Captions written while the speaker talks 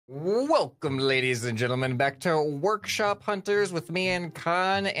Welcome, ladies and gentlemen, back to Workshop Hunters with me and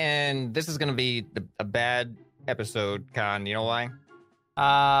Khan, and this is gonna be a bad episode, Khan. You know why?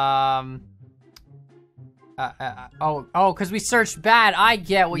 Because we searched bad. I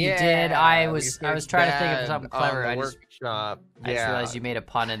get what you did. I was trying to think of something clever. I just realized you made a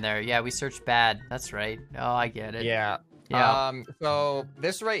pun in there. Yeah, we searched bad. That's right. Oh, I get it. Yeah. Yeah. So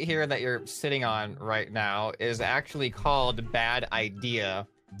this right here that you're sitting on right now is actually called Bad Idea.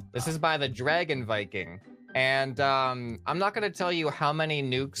 This is by the Dragon Viking. And I'm not going to tell you how many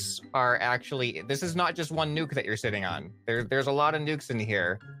nukes are actually... This is not just one nuke that you're sitting on. There's a lot of nukes in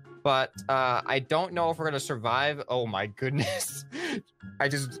here. But I don't know if we're going to survive. Oh my goodness. All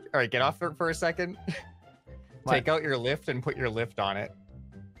right, get off for a second. What? Take out your lift and put your lift on it.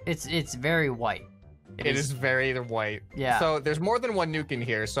 It's very white. It is very white. Yeah. So there's more than one nuke in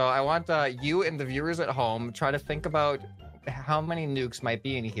here. So I want you and the viewers at home try to think about how many nukes might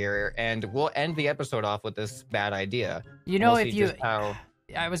be in here, and we'll end the episode off with this bad idea. You know, we'll if you... I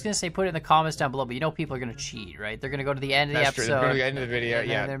was going to say put it in the comments down below, but you know people are going to cheat, right? They're going to go to the end of the episode. True. They're going to the end of the video, and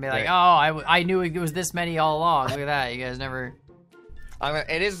yeah. They're going to be like, oh, I knew it was this many all along. Look at that. You guys never...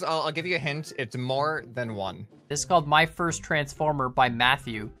 It is, I'll give you a hint. It's more than one. This is called My First Transformer by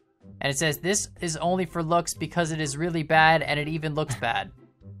Matthew. And it says, this is only for looks because it is really bad and it even looks bad.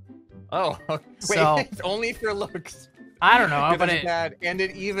 Oh, wait, so, it's only for looks. I don't know, but it's bad, and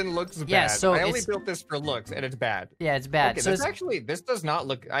it even looks bad. Yeah, so I only built this for looks, and it's bad. Yeah, it's bad. Okay, so this does not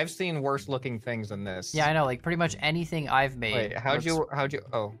look. I've seen worse looking things than this. Yeah, I know. Like pretty much anything I've made. Wait, how'd you?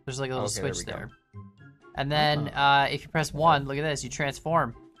 Oh, there's like a little switch there. And then if you press 1, look at this. You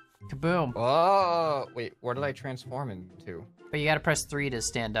transform. Kaboom. Oh, wait. What did I transform into? But you got to press 3 to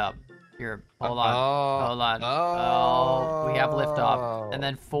stand up. Here, hold on. Oh, we have liftoff. And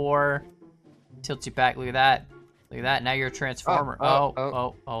then 4 tilts you back. Look at that. Look at that. Now you're a transformer.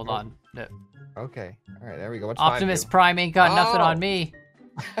 Hold on. No. Okay. All right. There we go. What's Optimus Prime ain't got nothing on me.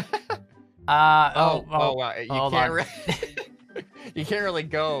 Wow. You can't really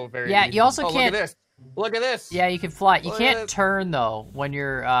go very. Yeah. Easy. You also can't. Look at this. Look at this. Yeah, you can fly. You can't turn though when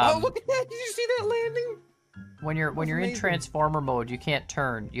you're. Oh, look at that! Did you see that landing? When you're in transformer mode, you can't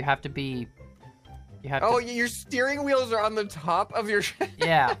turn. You have to be. Your steering wheels are on the top of your.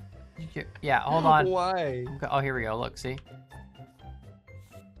 Yeah. Yeah, hold on. Why? Okay. Oh, here we go. Look, see?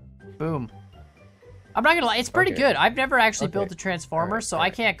 Boom. I'm not gonna lie, it's pretty good. I've never actually built a transformer, so I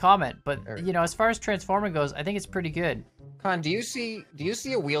can't comment. But you know, as far as transforming goes, I think it's pretty good. Khan, do you see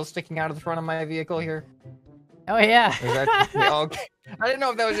a wheel sticking out of the front of my vehicle here? Oh yeah. Okay. I didn't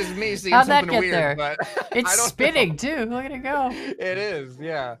know if that was just me seeing How'd something that get weird, there? but it's spinning too. Look at it go. It is,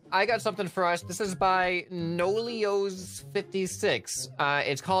 yeah. I got something for us. This is by Nolios56.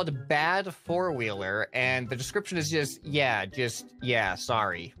 It's called Bad Four-Wheeler, and the description is just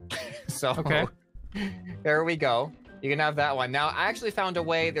sorry. So okay. There we go. You can have that one. Now, I actually found a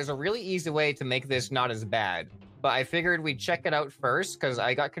way. There's a really easy way to make this not as bad, but I figured we'd check it out first because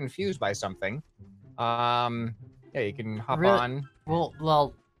I got confused by something. Yeah, you can hop on.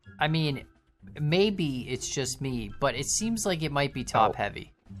 Well, I mean, maybe it's just me, but it seems like it might be top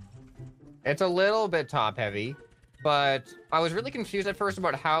heavy. It's a little bit top heavy, but I was really confused at first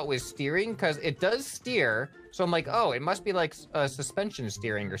about how it was steering because it does steer. So I'm like, oh, it must be like suspension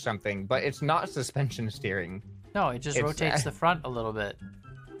steering or something, but it's not suspension steering. No, it just rotates the front a little bit.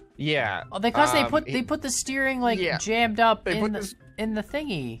 Yeah. Oh, because they put the steering like jammed up in the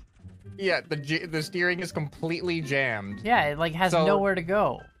thingy. Yeah, the steering is completely jammed. Yeah, it like has nowhere to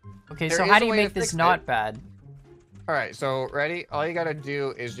go. Okay, so how do you make this not bad? All right, so ready? All you gotta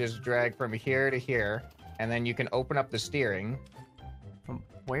do is just drag from here to here, and then you can open up the steering. From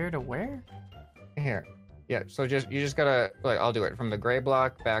where to where? Here. Yeah, so you just gotta, like, I'll do it from the gray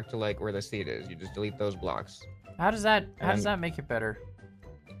block back to like where the seat is. You just delete those blocks. How does that make it better?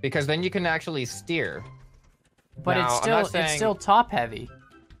 Because then you can actually steer. But now, it's still top heavy.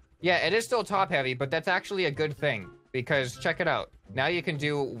 Yeah, it is still top heavy, but that's actually a good thing because check it out. Now you can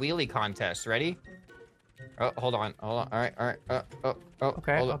do wheelie contests. Ready? Oh, hold on. All right.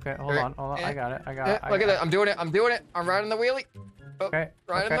 Okay, hold on. I got it. Look at that. I'm doing it. I'm riding the wheelie.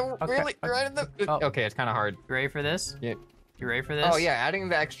 Riding the wheelie. Okay, it's kind of hard. You ready for this? Yeah. You ready for this? Oh yeah, adding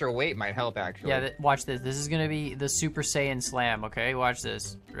the extra weight might help actually. Yeah, watch this. This is gonna be the Super Saiyan Slam. Okay, watch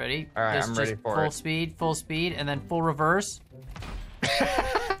this. Ready? All right, I'm ready for it. Full speed, and then full reverse.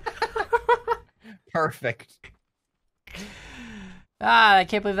 Perfect. I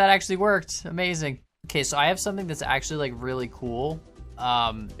can't believe that actually worked. Amazing. Okay, so I have something that's actually like really cool.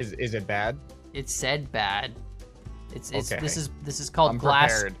 Is it bad? It said bad. It's okay. This is called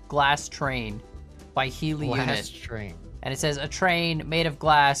Glass Train by Healy Unit. Train. And it says, a train made of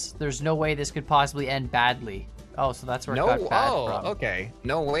glass. There's no way this could possibly end badly. Oh, so that's where it got bad from. Okay.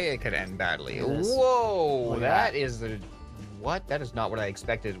 No way it could end badly. Whoa, that is a... What? That is not what I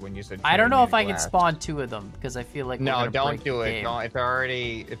expected when you said. I don't know if I can spawn 2 of them because I feel like no, don't do it. No, it's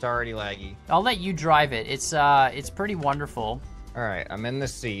already laggy. I'll let you drive it. It's pretty wonderful. All right, I'm in the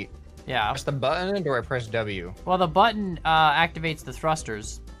seat. Yeah. Press the button, or do I press W? Well, the button activates the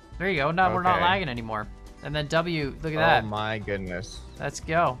thrusters. There you go. Now we're not lagging anymore. And then W. Look at that. Oh my goodness. Let's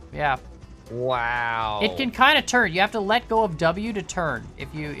go. Yeah. Wow. It can kind of turn. You have to let go of W to turn.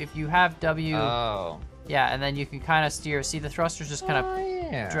 If you have W. Oh. Yeah, and then you can kind of steer. See, the thrusters just kind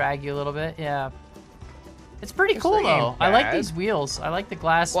of drag you a little bit. Yeah. It's pretty cool, though. I like these wheels. I like the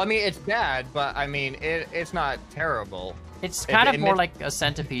glass. Well, I mean, it's bad, but, I mean, it's not terrible. It's kind of more like a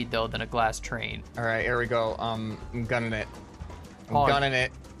centipede, though, than a glass train. All right, here we go. I'm gunning it. I'm gunning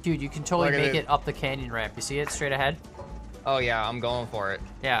it. Dude, you can totally make it up the canyon ramp. You see it straight ahead? Oh, yeah, I'm going for it.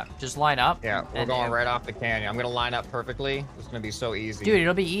 Yeah, just line up. Yeah, we're going right off the canyon. I'm going to line up perfectly. It's going to be so easy. Dude,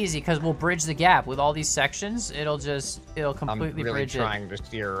 it'll be easy because we'll bridge the gap. With all these sections, it'll completely bridge it. I'm really trying to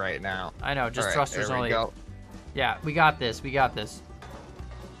steer right now. I know, just thrusters only. Go. Yeah, we got this. We got this.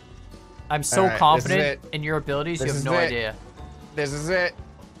 I'm so confident in your abilities, you have no idea. This is it.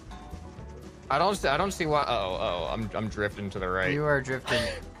 I don't see why. I'm drifting to the right. You are drifting.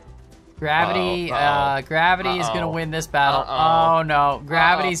 Gravity, gravity is gonna win this battle. Oh no,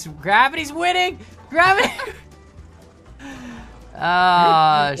 gravity's winning. Gravity.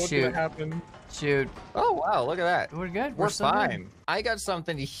 Shoot. Shoot. Oh wow, look at that. We're good. We're fine. I got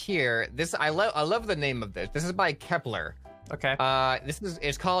something here. I love the name of this. This is by Kepler. Okay.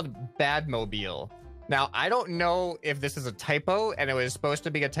 It's called Badmobile. Now, I don't know if this is a typo and it was supposed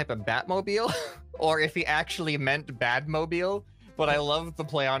to be a type of Batmobile, or if he actually meant Badmobile, but I love the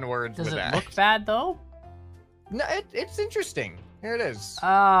play on words with that. Does it look bad, though? No, it's interesting. Here it is.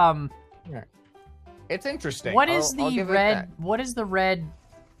 Here. It's interesting. What is the red? What is the red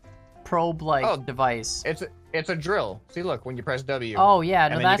probe-like device? It's a drill. See, look, when you press W. Oh yeah,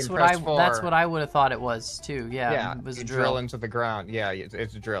 no, that's what I would have thought it was too. Yeah, it was a drill into the ground. Yeah,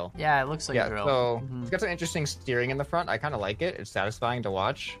 it's a drill. Yeah, it looks like a drill. So it's got some interesting steering in the front. I kind of like it. It's satisfying to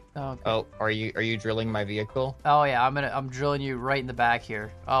watch. Okay. Oh, are you drilling my vehicle? Oh yeah, I'm drilling you right in the back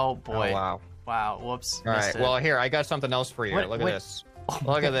here. Oh boy. Oh, wow. Wow. Whoops. All right. Well, here I got something else for you. Look at this.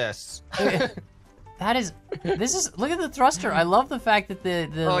 Look at this. Look at the thruster. I love the fact that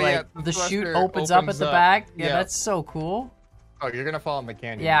the chute opens up at the back. Yeah, that's so cool. Oh, you're gonna fall in the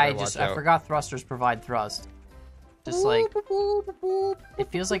canyon. Yeah, I forgot thrusters provide thrust. Just like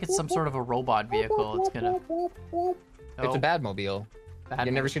it feels like it's some sort of a robot vehicle. It's gonna. It's a Badmobile.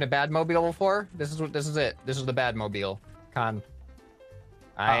 You never seen a Badmobile before? This is it. This is the Badmobile. Con.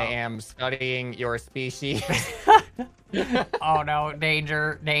 I am studying your species. Oh no,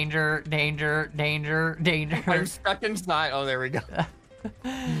 danger, danger, danger, danger, danger. I'm stuck inside. Oh, there we go.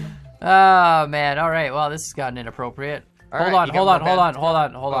 Oh man, all right. Well, this has gotten inappropriate. Hold on.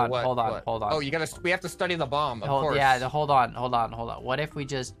 Oh, we have to study the bomb, of course. Yeah, hold on. What if we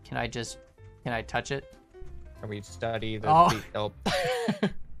can I touch it? Can we study the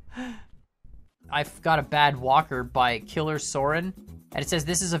I've got a bad walker by Killer Soren. And it says,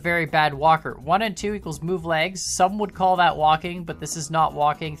 this is a very bad walker. 1 and 2 equals move legs. Some would call that walking, but this is not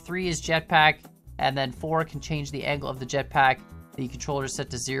walking. 3 is jetpack. And then 4 can change the angle of the jetpack. The controller is set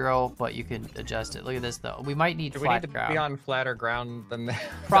to 0, but you can adjust it. Look at this, though. We might need flat ground. Do we need to be on flatter ground than the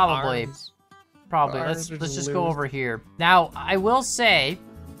Probably. arms? Probably. Let's just go over here. Now, I will say,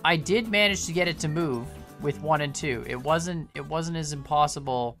 I did manage to get it to move with 1 and 2. It wasn't as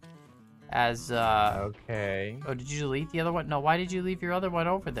impossible as okay. Oh, did you delete the other one? No, why did you leave your other one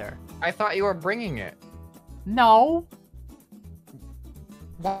over there? I thought you were bringing it. No.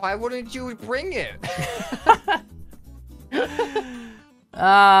 Why wouldn't you bring it?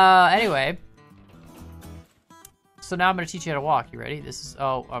 Anyway. So now I'm gonna teach you how to walk. You ready? This is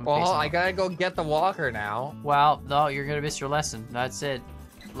I gotta go get the walker now. Well, no, you're gonna miss your lesson. That's it.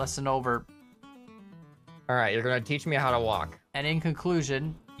 Lesson over. All right, you're gonna teach me how to walk. And in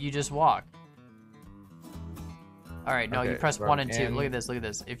conclusion, you just walk. All right, no, you press 1 and 2. Look at this, look at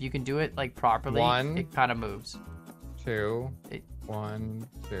this. If you can do it like properly, it kind of moves. 2, 1,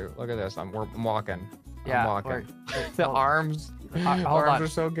 2. Look at this. I'm walking. Yeah, I'm walking. The arms are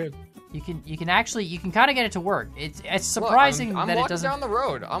so good. You can kind of get it to work. It's surprising that it doesn't.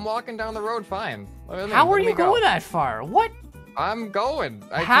 I'm walking down the road fine. How are you going that far? What? I'm going.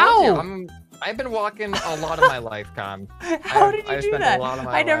 How? I've been walking a lot of my life, Con. How did you do that?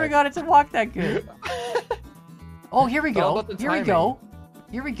 I never got it to walk that good. Oh, here we go. Here we go.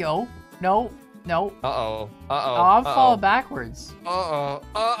 Here we go. No. No. Uh-oh. Uh-oh. Oh, I'm falling backwards. Uh-oh.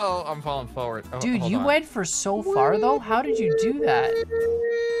 Uh-oh. I'm falling forward. Oh, Dude, hold you on. went for so far, though? How did you do that?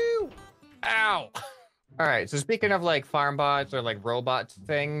 Ow. All right, so speaking of like farm bots or like robot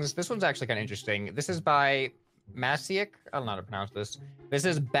things, this one's actually kind of interesting. This is by Masiak. I don't know how to pronounce this. This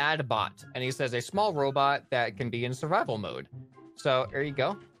is Bad Bot, and he says a small robot that can be in survival mode. So there you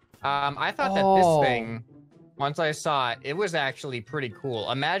go. I thought that this thing, once I saw it, it was actually pretty cool.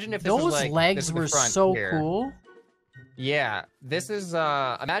 Imagine if this was like those legs this is were the front so here. cool. Yeah, this is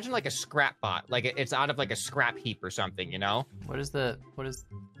imagine like a scrap bot, like it's out of like a scrap heap or something, you know? What is that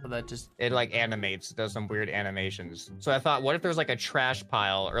just? It like animates, does some weird animations. So I thought, what if there's like a trash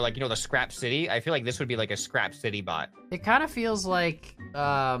pile or like, you know, the scrap city? I feel like this would be like a scrap city bot. It kind of feels like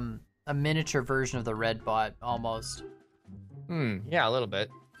a miniature version of the red bot almost. Yeah, a little bit.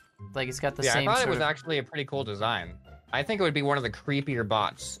 Like it's got the Yeah, same I thought sort it was of... actually a pretty cool design. I think it would be one of the creepier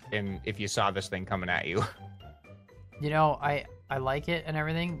bots if you saw this thing coming at you. You know, I like it and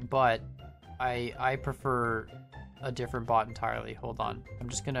everything, but I prefer a different bot entirely. Hold on. I'm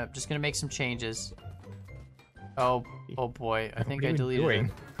just gonna make some changes. Oh boy. I think I deleted a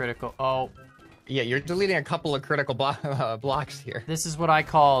critical. Oh. Yeah, you're deleting a couple of critical blocks here. This is what I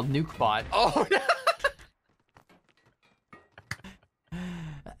call nuke bot. Oh no.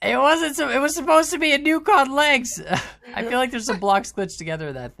 It wasn't so. It was supposed to be a nuke on legs. I feel like there's some blocks glitched together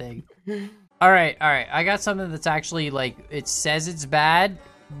in that thing. All right. I got something that's actually like it says it's bad,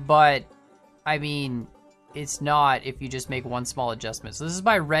 but I mean, it's not if you just make one small adjustment. So this is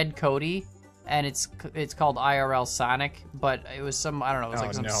by Red Cody, and it's called IRL Sonic, but it was some I don't know. It was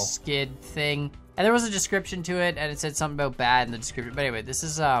like some skid thing, and there was a description to it, and it said something about bad in the description. But anyway, this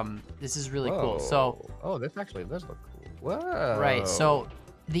is really cool. So this actually does look cool. Whoa. Right. So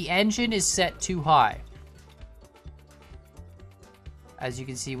the engine is set too high, as you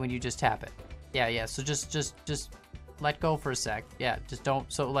can see when you just tap it. Yeah. So just let go for a sec. Yeah, just don't.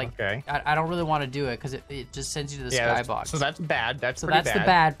 So like, okay. I don't really want to do it because it just sends you to the skybox. So that's bad. That's the bad.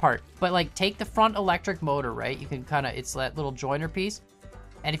 bad part. But like, take the front electric motor, right? You can kind of it's that little joiner piece,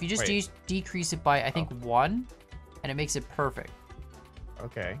 and if you just decrease it by I think 1, and it makes it perfect.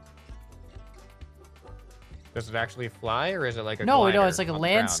 Okay. Does it actually fly, or is it like a No, glider it's like a on the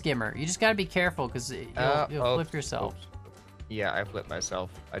land ground? skimmer. You just gotta be careful because you'll flip yourself. Oops. Yeah, I flipped myself.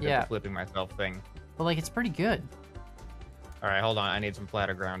 I did the flipping myself thing. But like, it's pretty good. All right, hold on. I need some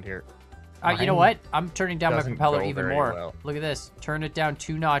flatter ground here. You know what? I'm turning down my propeller even more. Well. Look at this. Turn it down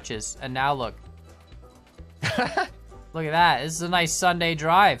 2 notches, and now look. Look at that. This is a nice Sunday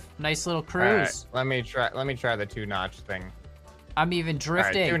drive. Nice little cruise. All right, let me try the 2-notch thing. I'm even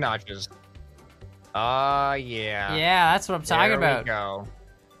drifting. All right, 2 notches. Oh, yeah. Yeah, that's what I'm talking about.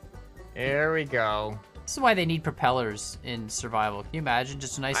 Here we go. This is why they need propellers in survival. Can you imagine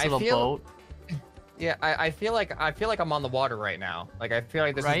just a nice little boat? Yeah, I feel like I'm on the water right now. Like I feel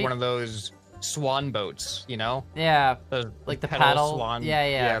like this is one of those swan boats, you know? Yeah. Like the paddle swan. Yeah.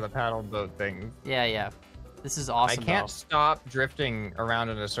 Yeah, the paddle boat thing. Yeah. This is awesome. I can't stop drifting around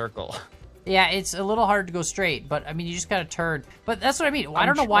in a circle. Yeah, it's a little hard to go straight, but I mean, you just gotta turn. But that's what I mean. I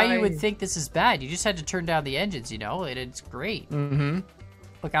don't know why you would think this is bad. You just had to turn down the engines, you know? It's great. Mm-hmm.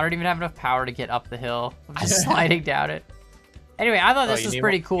 Look, I don't even have enough power to get up the hill. I'm just sliding down it. Anyway, I thought this was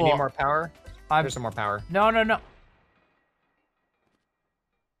pretty cool. You need more power? There's some more power. No.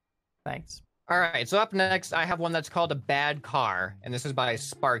 Thanks. All right, so up next, I have one that's called A Bad Car, and this is by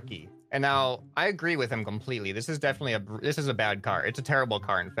Sparky. And now, I agree with him completely. This is definitely a bad car. It's a terrible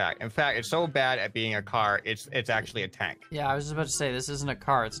car, in fact. In fact, it's so bad at being a car, it's actually a tank. Yeah, I was just about to say, this isn't a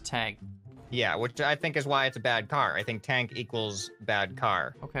car, it's a tank. Yeah, which I think is why it's a bad car. I think tank equals bad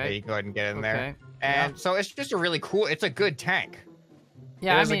car. Okay. So you can go ahead and get in there. And so it's just a really cool, it's a good tank.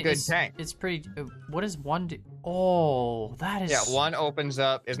 Yeah, I mean, a good tank. It's pretty, what does 1 do? Oh, that is... Yeah, 1 opens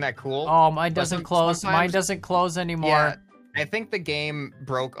up. Isn't that cool? Oh, mine doesn't close. Mine doesn't close anymore. Yeah, I think the game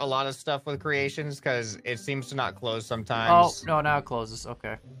broke a lot of stuff with creations because it seems to not close sometimes. Oh, no, now it closes.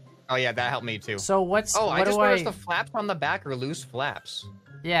 Okay. Oh, yeah, that helped me too. So what's... Oh, I just noticed the flaps on the back are loose flaps.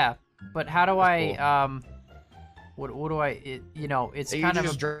 Yeah, but how do what do I, you know, it's kind of...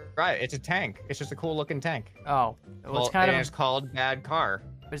 just drive it. It's a tank. It's just a cool looking tank. Oh, well, it's kind of... it's called Bad Car.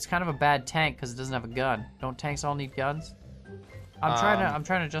 But it's kind of a bad tank because it doesn't have a gun. Don't tanks all need guns? I'm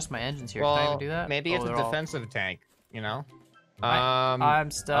trying to adjust my engines here. Well, Can I even do that? Maybe it's a defensive tank, you know? I'm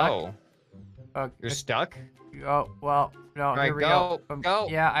stuck. You're stuck? Oh, well, no, here we go. Go.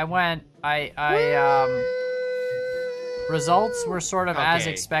 Yeah, I went. Results were sort of as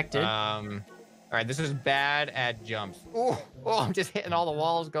expected. All right, this is bad at jumps. Oh, I'm just hitting all the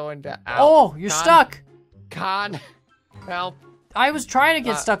walls going down. Oh, you're stuck. Con, help. I was trying to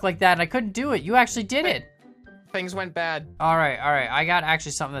get stuck like that and I couldn't do it. You actually did it. Things went bad. All right. I got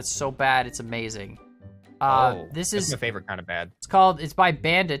actually something that's so bad it's amazing. This is my favorite kind of bad. It's by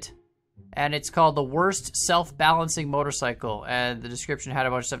Bandit, and it's called the worst self-balancing motorcycle. And the description had a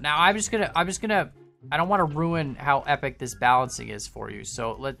bunch of stuff. Now I'm just gonna. I don't want to ruin how epic this balancing is for you.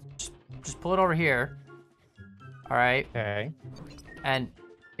 So let's just pull it over here. All right. Okay. And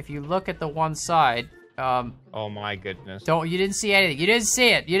if you look at the one side, oh my goodness. you didn't see anything. You didn't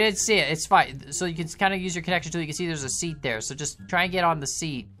see it. It's fine. So you can kind of use your connection tool. You can see there's a seat there. So just try and get on the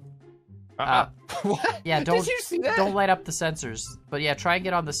seat. What? Yeah, Did you see that? Don't light up the sensors. But yeah, try and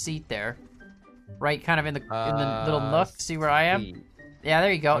get on the seat there. Right, kind of in the little nook. See where I am? Yeah,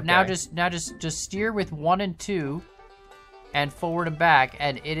 there you go. Okay. Now just steer with 1 and 2 and forward and back,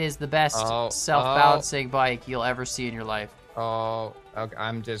 and it is the best self-balancing bike you'll ever see in your life. Oh, okay.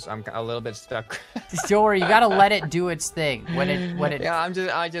 I'm a little bit stuck. Don't worry, you gotta let it do its thing. When it Yeah, I'm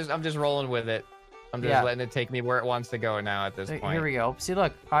just rolling with it. I'm just letting it take me where it wants to go now at this point. Here we go. See,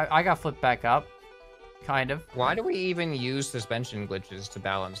 look, I got flipped back up. Kind of. Why do we even use suspension glitches to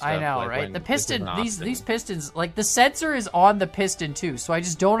balance stuff? I know, like, right? when The piston, this is an these pistons, like the sensor is on the piston too, so I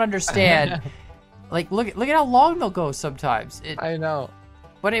just don't understand. Like, look at how long they'll go sometimes. I know.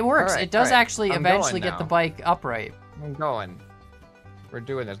 But it works. All right, it does actually I'm eventually going get the now. bike upright. I'm going. We're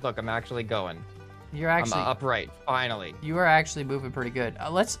doing this. Look, I'm actually going. You're actually I'm upright. Finally. You are actually moving pretty good.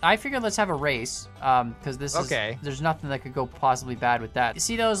 I figured let's have a race. Because this is there's nothing that could go possibly bad with that. You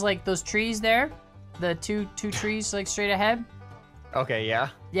see those trees there? The two trees like straight ahead? Okay, yeah.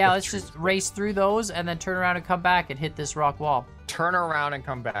 Yeah, let's just race through those and then turn around and come back and hit this rock wall. Turn around and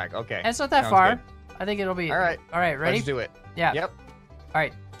come back. Okay. And it's not that Sounds far. good. I think it'll be. All right. All right, ready? Let's do it. Yeah. Yep. All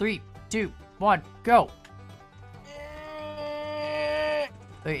right, 3, 2, 1, go.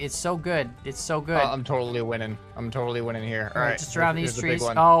 It's so good. It's so good. I'm totally winning. I'm totally winning here. All right. Just around these here's the big trees.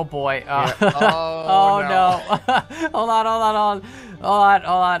 one. Oh boy. Yeah. Oh no. hold on.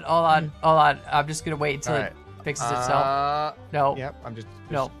 I'm just gonna wait until it fixes itself. No. Yep. I'm just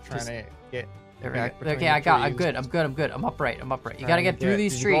trying to get. There we back go. between Okay, the I'm trees. good. I'm upright. You gotta get through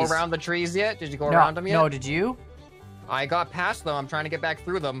these Did trees. you go around the trees yet? Did you go around them yet? No, did you? I got past them. I'm trying to get back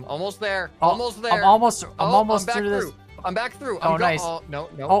through them. Almost there. Oh, Almost there. I'm almost back through this. I'm back through. Oh, nice. Oh, no,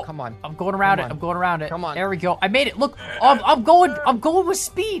 Oh, come on. I'm going around Come it. on. There Come on. we go. I made it. Look, I'm going with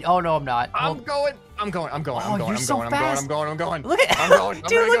speed. Oh no, I'm not. I'm going. You're so fast. I'm going. Look at, I'm going.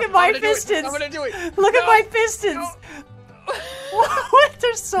 dude, look at my pistons. I'm gonna do it. Look at my pistons. What?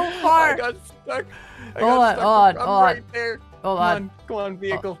 They're so far. I got stuck. Hold on. I'm right there. Hold on. Come on,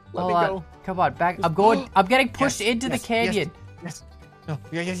 vehicle. Let Hold me on. go. Come on, back. I'm getting pushed into the canyon. Yes. No.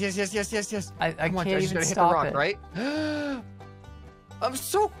 Yes. I Come on, can't just even gotta stop hit the rock, right? I'm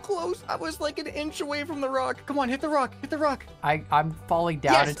so close. I was like an inch away from the rock. Come on, hit the rock. I'm falling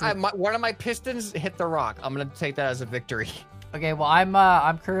down Yes, into. one of my pistons hit the rock. I'm gonna take that as a victory. Okay, well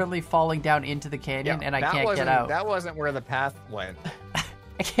I'm currently falling down into the canyon and I can't get out. That wasn't where the path went.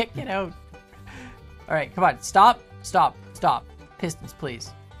 I can't get out. All right, come on, stop. Pistons,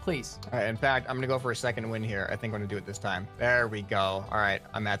 please. All right, in fact, I'm gonna go for a second win here. I think I'm gonna do it this time. There we go. All right,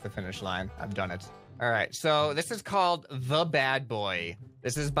 I'm at the finish line. I've done it. All right, so this is called The Bad Boy.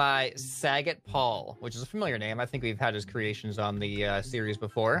 This is by Saget Paul, which is a familiar name. I think we've had his creations on the series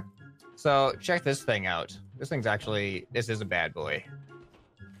before. So check this thing out. This is a bad boy.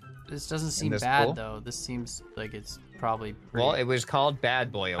 This doesn't seem bad though. This seems like it's probably pretty... Well, it was called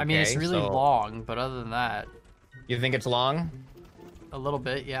Bad Boy, okay? I mean, it's really long, but other than that... You think it's long? A little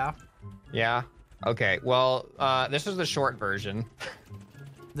bit, yeah. Yeah? Okay, well, this is the short version.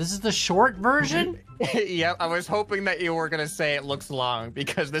 This is the short version? Yep, I was hoping that you were gonna say it looks long,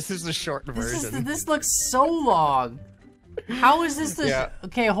 because this is the short version. This looks so long. How is this the... Yeah.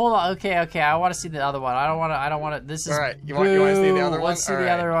 Okay, hold on. Okay, I want to see the other one. I don't want to... This is... All right, you want to see the other one? Let's see the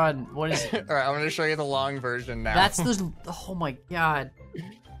other one. What is... All right, I'm gonna show you the long version now. That's the... Oh my god.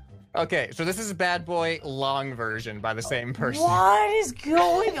 Okay, so this is Bad Boy long version by the same person. What is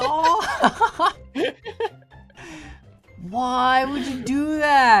going on? Why would you do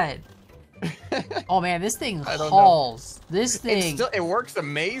that? Oh man, this thing hauls. This thing... It works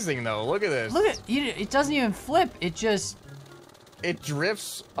amazing though. Look at this. Look at it. It doesn't even flip. It just... It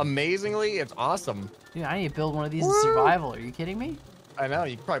drifts amazingly. It's awesome. Dude, I need to build one of these in survival. Are you kidding me? I know.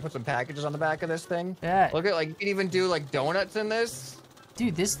 You could probably put some packages on the back of this thing. Yeah. Look at, like, you can even do like donuts in this.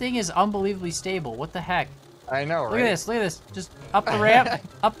 Dude, this thing is unbelievably stable. What the heck? I know, right? Look at this. Just up the ramp,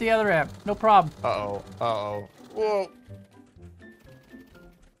 up the other ramp. No problem. Uh-oh. Whoa.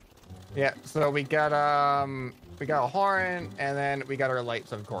 Yeah, so we got, We got a horn, and then we got our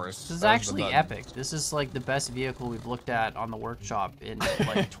lights, of course. This is actually epic. This is like the best vehicle we've looked at on the workshop in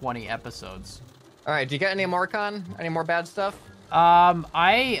like 20 episodes. All right, do you get any more, Con? Any more bad stuff?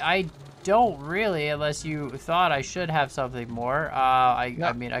 I don't really, unless you thought I should have something more.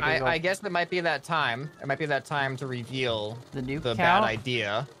 I mean, I guess it might be that time. It might be that time to reveal the nuke the count? bad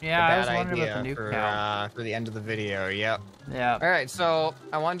idea. Yeah, the I was bad wondering idea about the nuke for, count. for the end of the video. Yep. Yeah. All right, so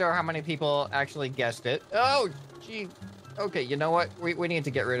I wonder how many people actually guessed it. Oh, gee. Okay, you know what? We need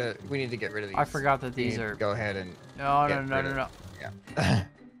to get rid of. We need to get rid of these. I forgot that these are. Go ahead and. No. Yeah.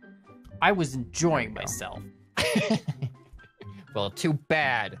 I was enjoying myself. Well, too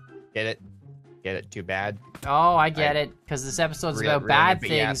bad. Get it? Get it? Too bad. Oh, I get it. Because this episode's about bad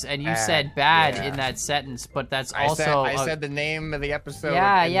things, and you bad, said bad in that sentence, but that's also. I said the name of the episode.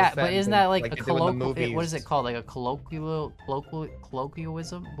 Yeah, but isn't that like a colloquial? What is it called? Like a colloquialism?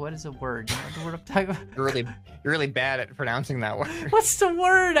 What is the word? You know the word I'm talking about? You're really bad at pronouncing that word. What's the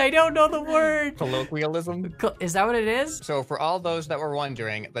word? I don't know the word. Colloquialism? Is that what it is? So for all those that were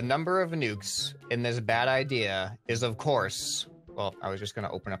wondering, the number of nukes in this bad idea is, of course. Well, I was just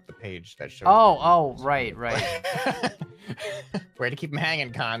gonna open up the page that shows. Oh, right. Way to keep them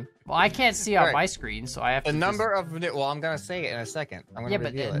hanging, Con. Well, I can't see on my screen, so I have to. The number of well, I'm gonna say it in a second. I'm gonna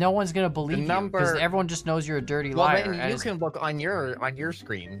reveal it. No one's gonna believe you because everyone just knows you're a dirty liar. Well, then you can look on your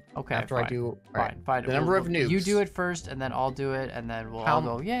screen. Okay. After fine. I do. Fine. The number of nukes. You do it first, and then I'll do it, and then we'll all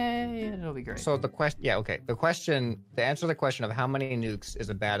go. Yay! It'll be great. So the question. Yeah. Okay. The question. The answer to the question of how many nukes is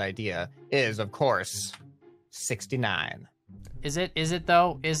a bad idea is, of course, 69. Is it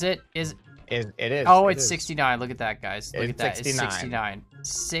though? It is. Oh, it's 69. Look at that, guys. Look at that. 69. It's 69.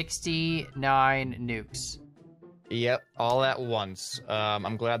 69 nukes. Yep, all at once.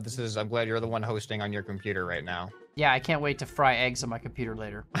 I'm glad you're the one hosting on your computer right now. Yeah, I can't wait to fry eggs on my computer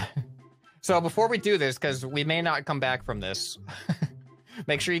later. So before we do this, because we may not come back from this,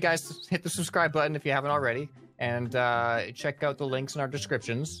 make sure you guys hit the subscribe button if you haven't already, and check out the links in our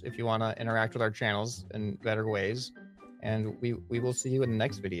descriptions if you want to interact with our channels in better ways. And we will see you in the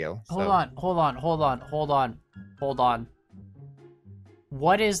next video. Hold on.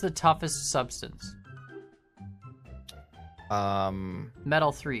 What is the toughest substance?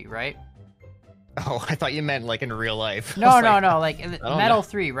 Metal 3, right? Oh, I thought you meant like in real life. No, like Metal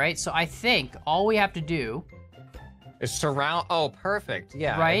 3, right? So I think all we have to do is surround. Oh, perfect.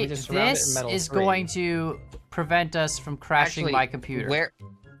 Yeah. Right. This is going to prevent us from crashing my computer.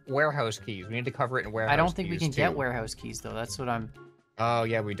 Warehouse keys. We need to cover it in warehouse keys. I don't think we can get warehouse keys though. That's what I'm. Oh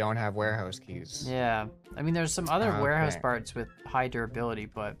yeah, we don't have warehouse keys. Yeah, I mean there's some other warehouse parts with high durability,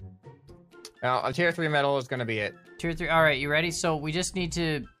 but. Now a tier 3 metal is gonna be it. Tier 3. All right, you ready? So we just need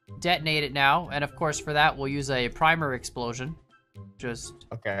to detonate it now, and of course for that we'll use a primer explosion. Just.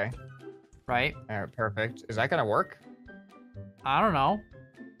 Okay. Right. All right. Perfect. Is that gonna work? I don't know.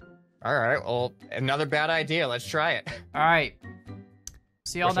 All right. Well, another bad idea. Let's try it. All right.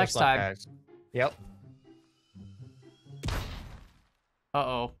 See y'all next time. Guys. Yep.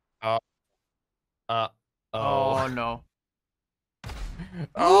 Uh-oh. Oh no.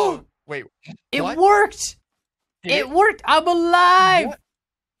 Oh, wait. It worked! It worked! I'm alive! What?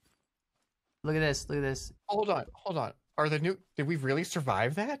 Look at this. Hold on. Are the new... Did we really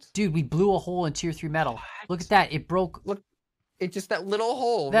survive that? Dude, we blew a hole in tier 3 metal. What? Look at that. It broke. Look, it's just that little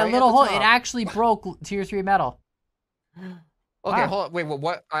hole. That little hole. It actually broke tier 3 metal. Okay, hold on. Wait,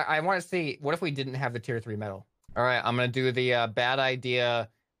 what? I want to see. What if we didn't have the tier 3 metal? All right, I'm gonna do the bad idea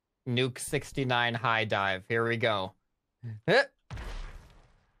nuke 69 high dive. Here we go.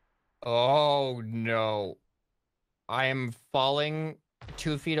 Oh no! I am falling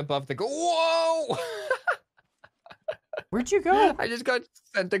 2 feet above the. Whoa! Where'd you go? I just got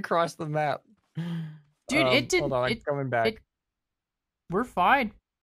sent across the map. Dude, it didn't. Hold on, I'm coming back. We're fine.